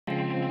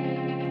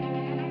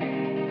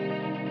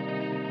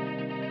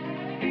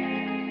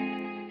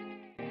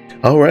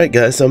Alright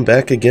guys, I'm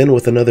back again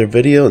with another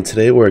video, and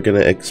today we're going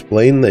to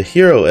explain the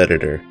hero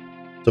editor.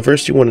 So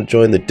first you want to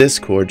join the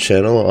Discord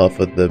channel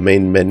off of the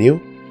main menu.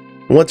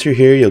 And once you're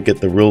here, you'll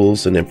get the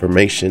rules and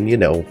information, you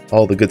know,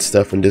 all the good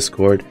stuff in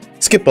Discord.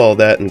 Skip all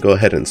that and go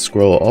ahead and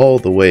scroll all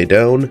the way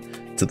down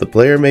to the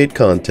player made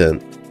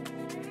content.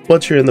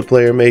 Once you're in the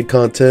player made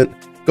content,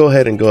 go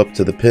ahead and go up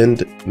to the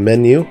pinned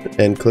menu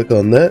and click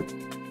on that.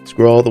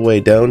 Scroll all the way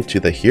down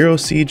to the Hero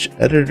Siege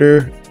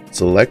editor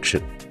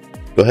selection.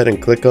 Go ahead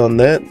and click on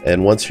that,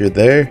 and once you're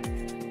there,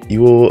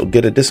 you will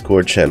get a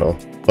Discord channel.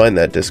 Find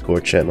that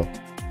Discord channel.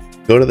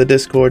 Go to the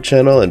Discord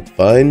channel and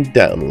find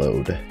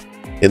download.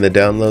 In the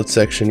download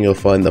section, you'll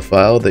find the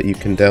file that you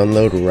can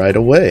download right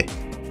away.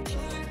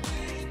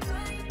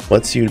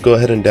 Once you go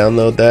ahead and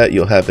download that,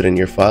 you'll have it in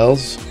your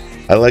files.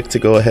 I like to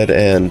go ahead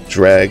and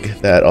drag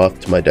that off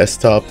to my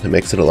desktop. It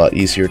makes it a lot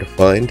easier to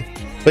find,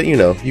 but you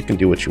know, you can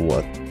do what you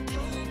want.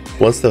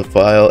 Once the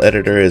file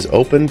editor is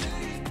opened,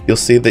 you'll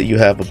see that you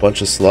have a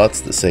bunch of slots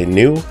that say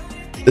new.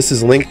 This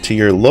is linked to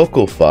your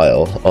local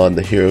file on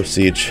the Hero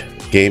Siege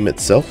game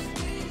itself.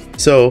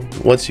 So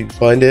once you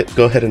find it,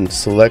 go ahead and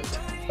select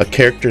a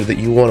character that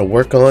you want to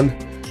work on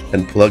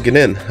and plug it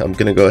in. I'm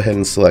going to go ahead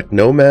and select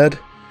Nomad.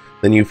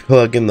 Then you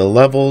plug in the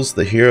levels,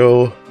 the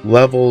hero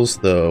levels,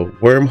 the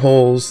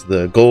wormholes,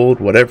 the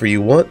gold, whatever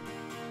you want.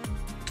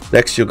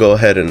 Next you'll go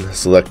ahead and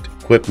select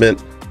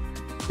equipment.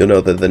 You'll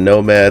know that the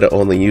Nomad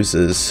only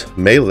uses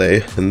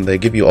melee, and they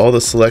give you all the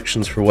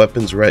selections for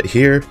weapons right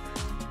here,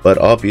 but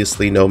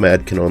obviously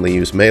Nomad can only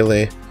use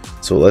melee.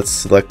 So let's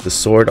select the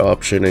sword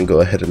option and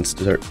go ahead and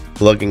start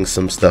plugging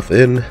some stuff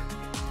in.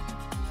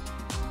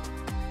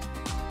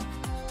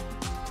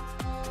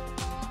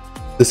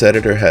 This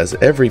editor has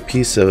every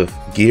piece of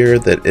gear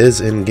that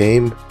is in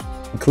game,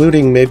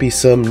 including maybe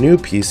some new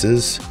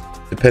pieces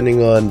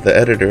depending on the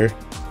editor,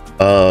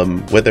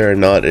 whether or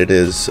not it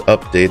is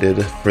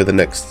updated for the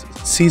next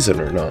season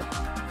or not.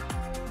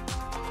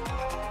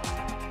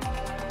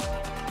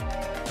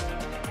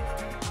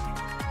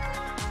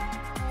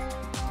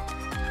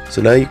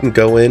 So now you can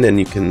go in and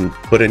you can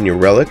put in your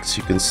relics.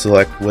 You can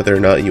select whether or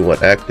not you want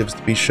actives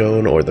to be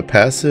shown or the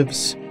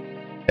passives,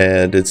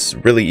 and it's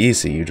really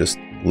easy. You just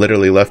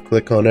literally left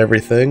click on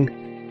everything,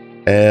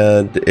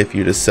 and if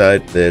you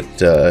decide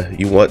that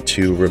you want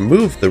to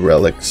remove the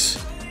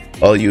relics,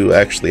 all you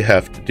actually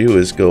have to do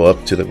is go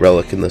up to the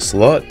relic in the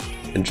slot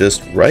and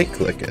just right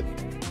click it.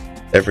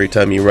 Every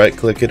time you right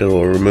click it,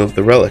 it'll remove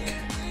the relic.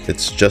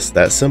 It's just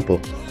that simple.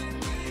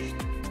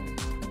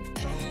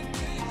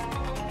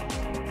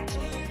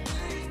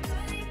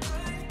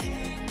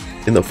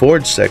 In the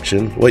forge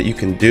section, what you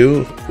can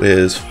do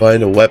is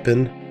find a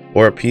weapon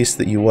or a piece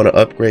that you want to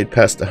upgrade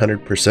past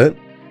 100%,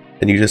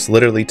 and you just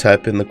literally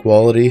type in the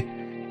quality.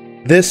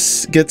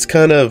 This gets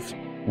kind of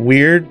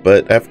weird,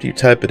 but after you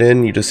type it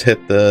in, you just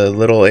hit the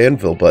little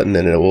anvil button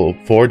and it will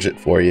forge it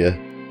for you.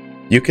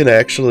 You can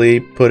actually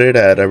put it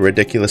at a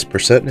ridiculous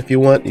percent if you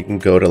want. You can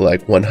go to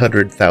like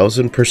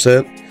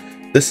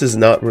 100,000%. This is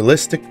not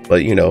realistic,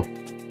 but you know,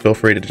 feel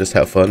free to just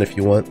have fun if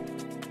you want.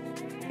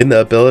 In the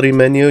ability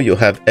menu, you'll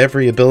have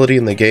every ability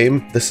in the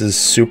game. This is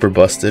super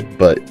busted,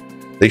 but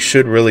they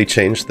should really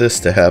change this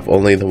to have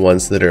only the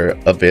ones that are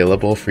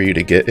available for you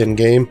to get in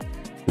game.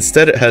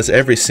 Instead, it has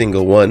every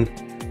single one.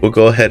 We'll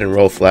go ahead and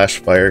roll Flash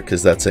Fire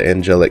because that's an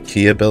angelic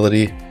key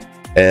ability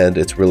and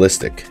it's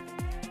realistic.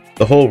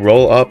 The whole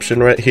roll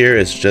option right here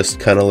is just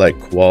kind of like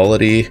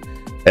quality,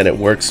 and it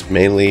works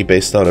mainly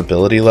based on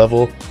ability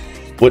level.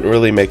 Wouldn't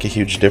really make a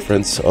huge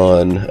difference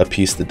on a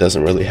piece that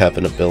doesn't really have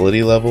an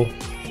ability level.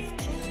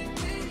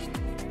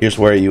 Here's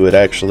where you would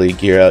actually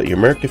gear out your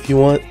merc if you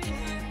want.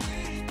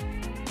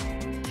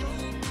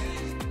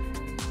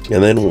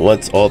 And then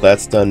once all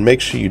that's done, make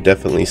sure you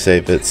definitely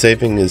save it.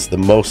 Saving is the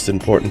most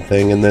important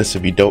thing in this.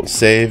 If you don't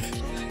save,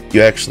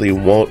 you actually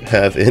won't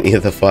have any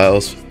of the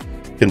files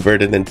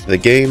converted into the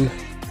game.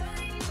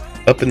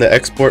 Up in the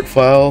export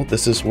file,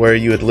 this is where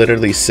you would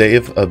literally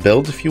save a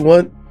build if you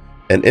want,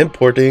 and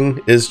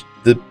importing is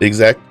the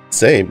exact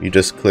same. You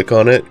just click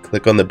on it,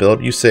 click on the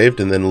build you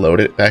saved, and then load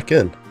it back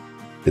in.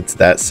 It's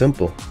that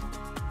simple.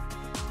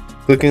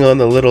 Clicking on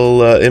the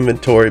little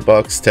inventory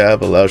box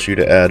tab allows you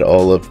to add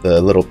all of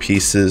the little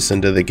pieces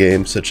into the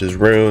game, such as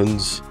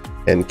runes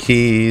and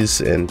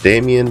keys and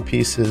Damien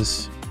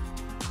pieces,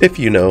 if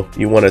you know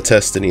you want to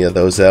test any of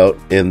those out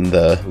in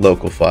the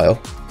local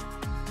file.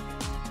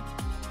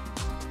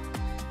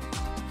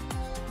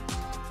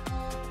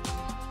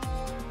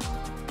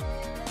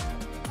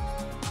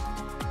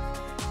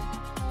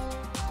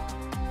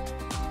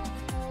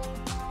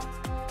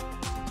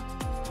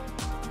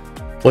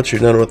 Once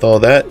you're done with all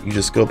that, you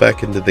just go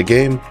back into the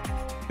game,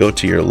 go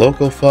to your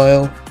local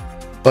file,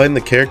 find the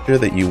character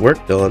that you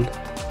worked on,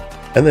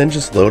 and then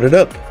just load it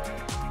up.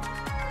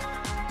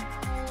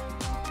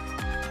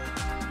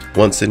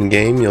 Once in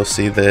game, you'll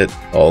see that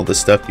all the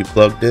stuff you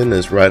plugged in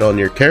is right on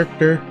your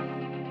character.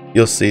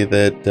 You'll see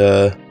that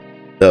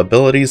the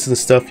abilities and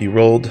stuff you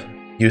rolled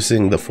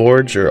using the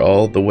forge are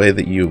all the way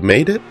that you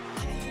made it.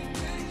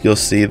 You'll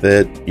see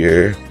that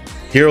your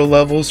hero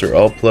levels are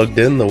all plugged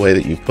in the way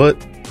that you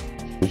put.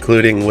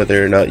 including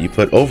whether or not you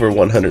put over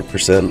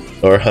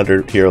 100% or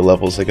 100 hero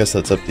levels. I guess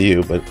that's up to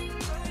you, but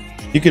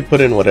you could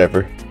put in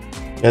whatever.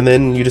 And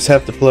then you just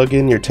have to plug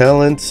in your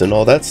talents and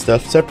all that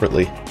stuff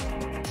separately.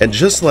 And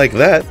just like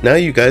that, now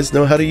you guys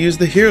know how to use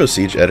the Hero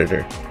Siege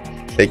editor.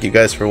 Thank you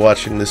guys for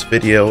watching this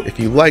video. If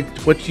you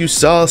liked what you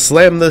saw,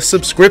 slam the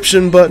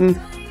subscription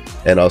button,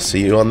 and I'll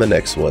see you on the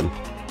next one.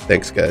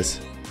 Thanks,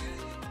 guys.